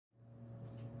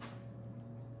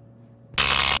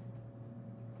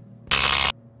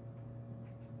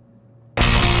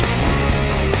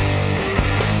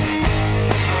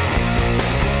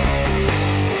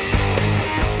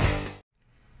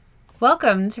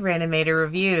Welcome to Rayanimator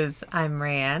Reviews. I'm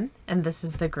Rayanne, and this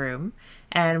is the groom.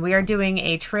 And we are doing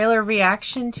a trailer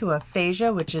reaction to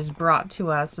Aphasia, which is brought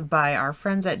to us by our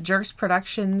friends at Jerks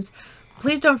Productions.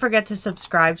 Please don't forget to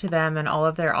subscribe to them and all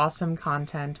of their awesome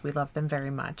content. We love them very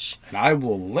much. And I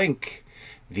will link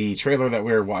the trailer that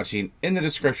we're watching in the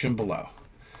description below.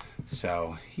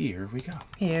 So here we go.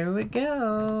 Here we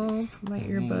go. Put my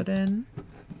earbud in.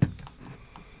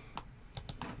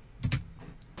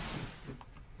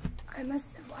 I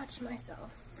must have watched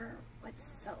myself for what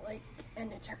felt like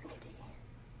an eternity.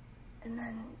 And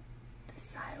then the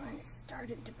silence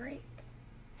started to break.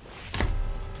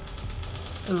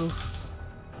 Ooh.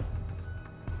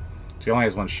 She only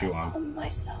has one shoe I saw on.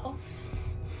 myself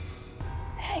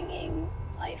hanging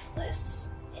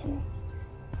lifeless in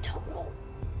total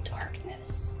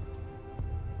darkness.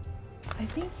 I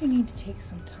think you need to take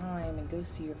some time and go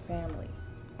see your family.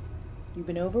 You've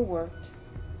been overworked,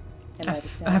 and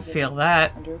I feel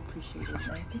that. underappreciated.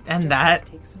 And I think And you that.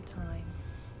 just take some time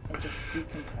and just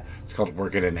decompress. It's called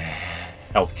working in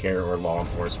healthcare or law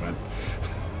enforcement.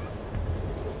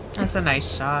 That's a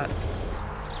nice shot.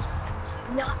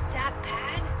 Not that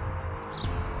bad.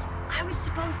 I was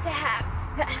supposed to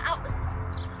have the house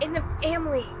and the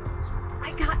family.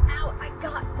 I got out. I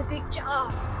got the big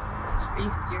job. Are you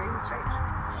serious right now?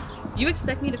 You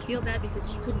expect me to feel bad because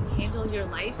you couldn't handle your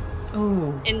life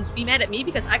Ooh. and be mad at me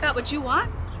because I got what you want?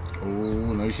 Oh,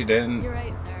 no she didn't. You're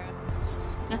right, Sarah.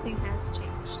 Nothing has changed.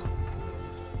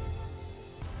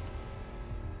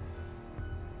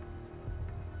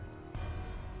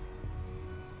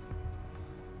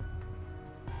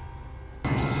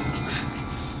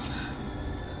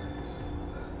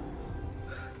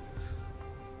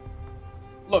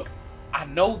 Look, I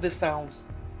know this sounds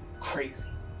crazy,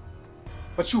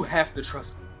 but you have to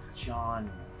trust me. John,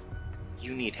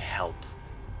 you need help.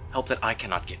 Help that I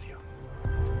cannot give you.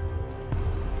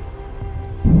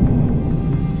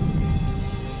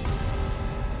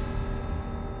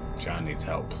 John needs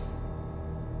help.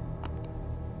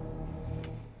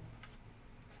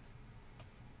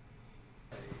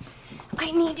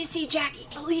 I need to see Jackie,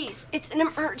 please. It's an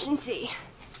emergency.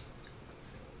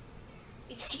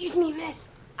 Excuse me, miss.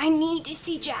 I need to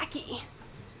see Jackie.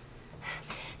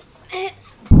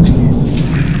 Miss.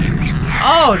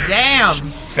 Oh,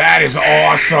 damn. That is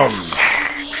awesome.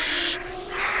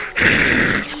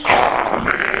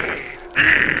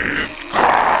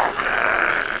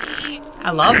 I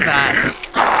love that.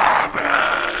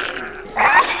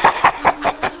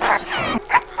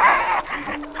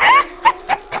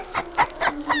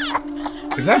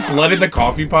 Is that blood in the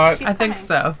coffee pot? I think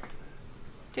so.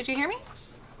 Did you hear me?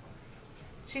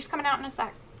 She's coming out in a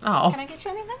sec. Oh. Can I get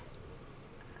you anything?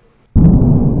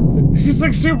 She's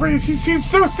like super, she seems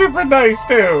so super nice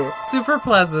too. Super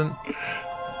pleasant.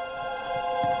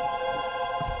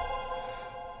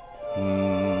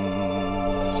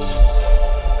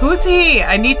 Who's he?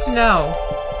 I need to know.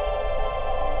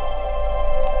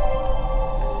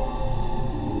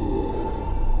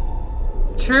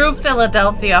 True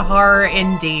Philadelphia horror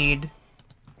indeed.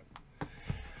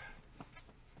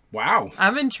 Wow.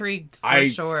 I'm intrigued for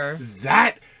sure.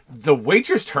 The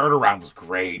waitress turnaround was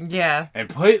great. Yeah. And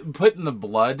putting the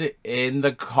blood in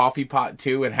the coffee pot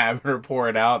too and having her pour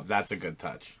it out, that's a good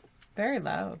touch. Very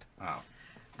loud.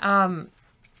 Oh.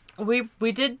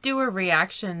 We did do a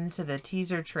reaction to the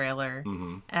teaser trailer,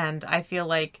 and I feel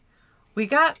like we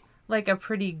got like a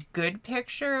pretty good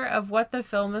picture of what the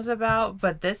film is about,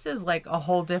 but this is like a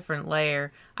whole different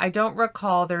layer. I don't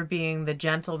recall there being the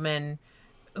gentleman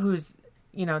who's,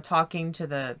 you know, talking to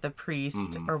the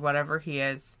priest or whatever he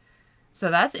is. So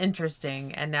that's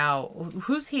interesting. And now,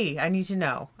 who's he? I need to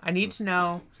know. I need to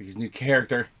know. It's like his new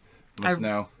character. Must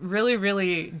know. Really,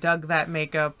 really dug that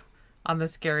makeup on the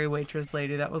scary waitress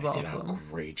lady. That was Did awesome. a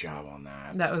great job on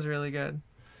that. That was really good.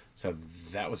 So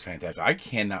that was fantastic. I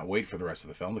cannot wait for the rest of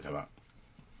the film to come out.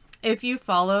 If you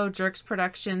follow Jerks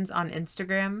Productions on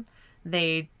Instagram,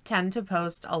 they tend to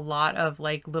post a lot of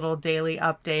like little daily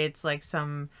updates, like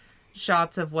some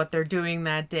shots of what they're doing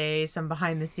that day, some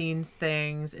behind the scenes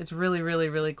things. It's really, really,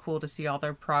 really cool to see all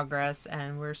their progress,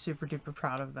 and we're super duper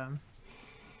proud of them.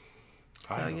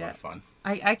 I had a lot of fun.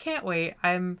 I can't wait.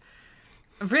 I'm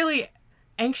really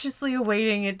anxiously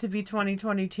awaiting it to be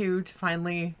 2022 to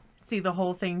finally see the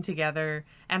whole thing together,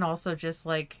 and also just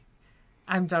like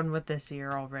I'm done with this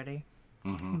year already.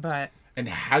 But And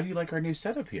how do you like our new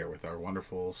setup here with our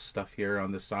wonderful stuff here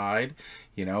on the side?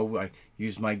 You know, I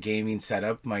used my gaming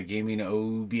setup, my gaming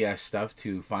OBS stuff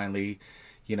to finally,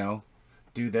 you know,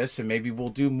 do this. And maybe we'll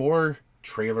do more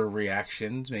trailer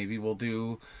reactions. Maybe we'll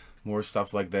do more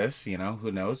stuff like this, you know,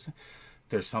 who knows?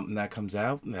 there's something that comes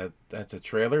out that's a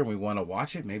trailer and we want to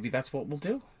watch it, maybe that's what we'll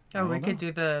do. Oh, we could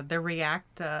do the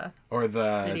react or the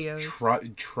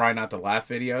videos. Try not to laugh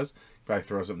videos. Probably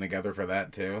throw something together for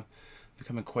that too.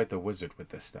 Becoming quite the wizard with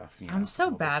this stuff. You know, I'm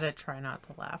so bad at try not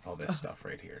to laugh. All this stuff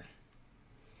right here.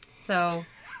 So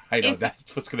I know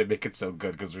that's what's gonna make it so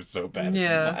good because we're so bad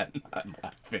at not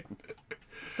laughing.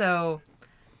 So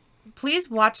please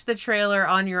watch the trailer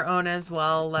on your own as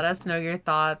well. Let us know your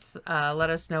thoughts. Let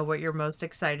us know what you're most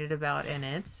excited about in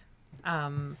it.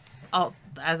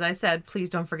 As I said, please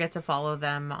don't forget to follow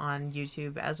them on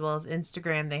YouTube as well as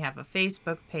Instagram. They have a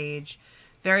Facebook page.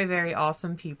 Very, very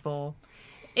awesome people.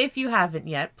 If you haven't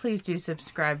yet, please do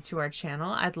subscribe to our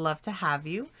channel. I'd love to have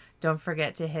you. Don't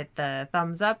forget to hit the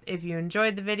thumbs up if you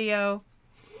enjoyed the video.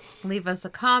 Leave us a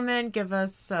comment. Give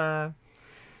us some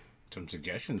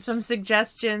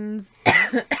suggestions.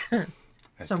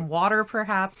 Some water,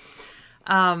 perhaps.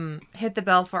 Hit the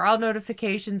bell for all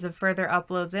notifications of further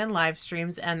uploads and live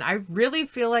streams. And I really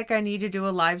feel like I need to do a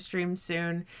live stream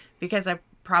soon because I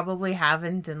probably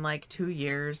haven't in like 2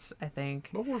 years, I think.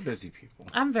 But we're busy people.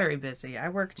 I'm very busy. I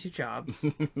work 2 jobs.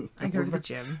 I go to the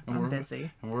gym. I'm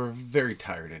busy. And we're very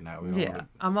tired at now.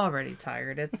 I'm already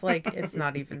tired. It's like, it's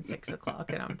not even 6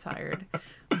 o'clock and I'm tired.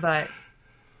 But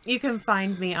you can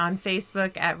find me on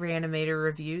Facebook at Rayanimator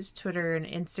Reviews, Twitter and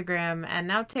Instagram, and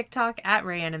now TikTok at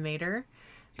Rayanimator.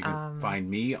 You can find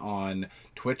me on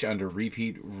Twitch under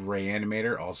Repeat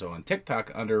Rayanimator, also on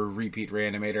TikTok under Repeat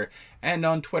Rayanimator, and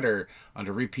on Twitter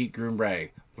under Repeat Groom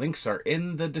Ray. Links are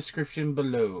in the description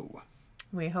below.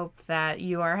 We hope that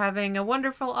you are having a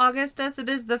wonderful August as it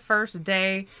is the first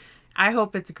day. I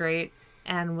hope it's great,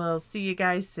 and we'll see you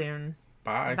guys soon.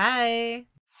 Bye. Bye.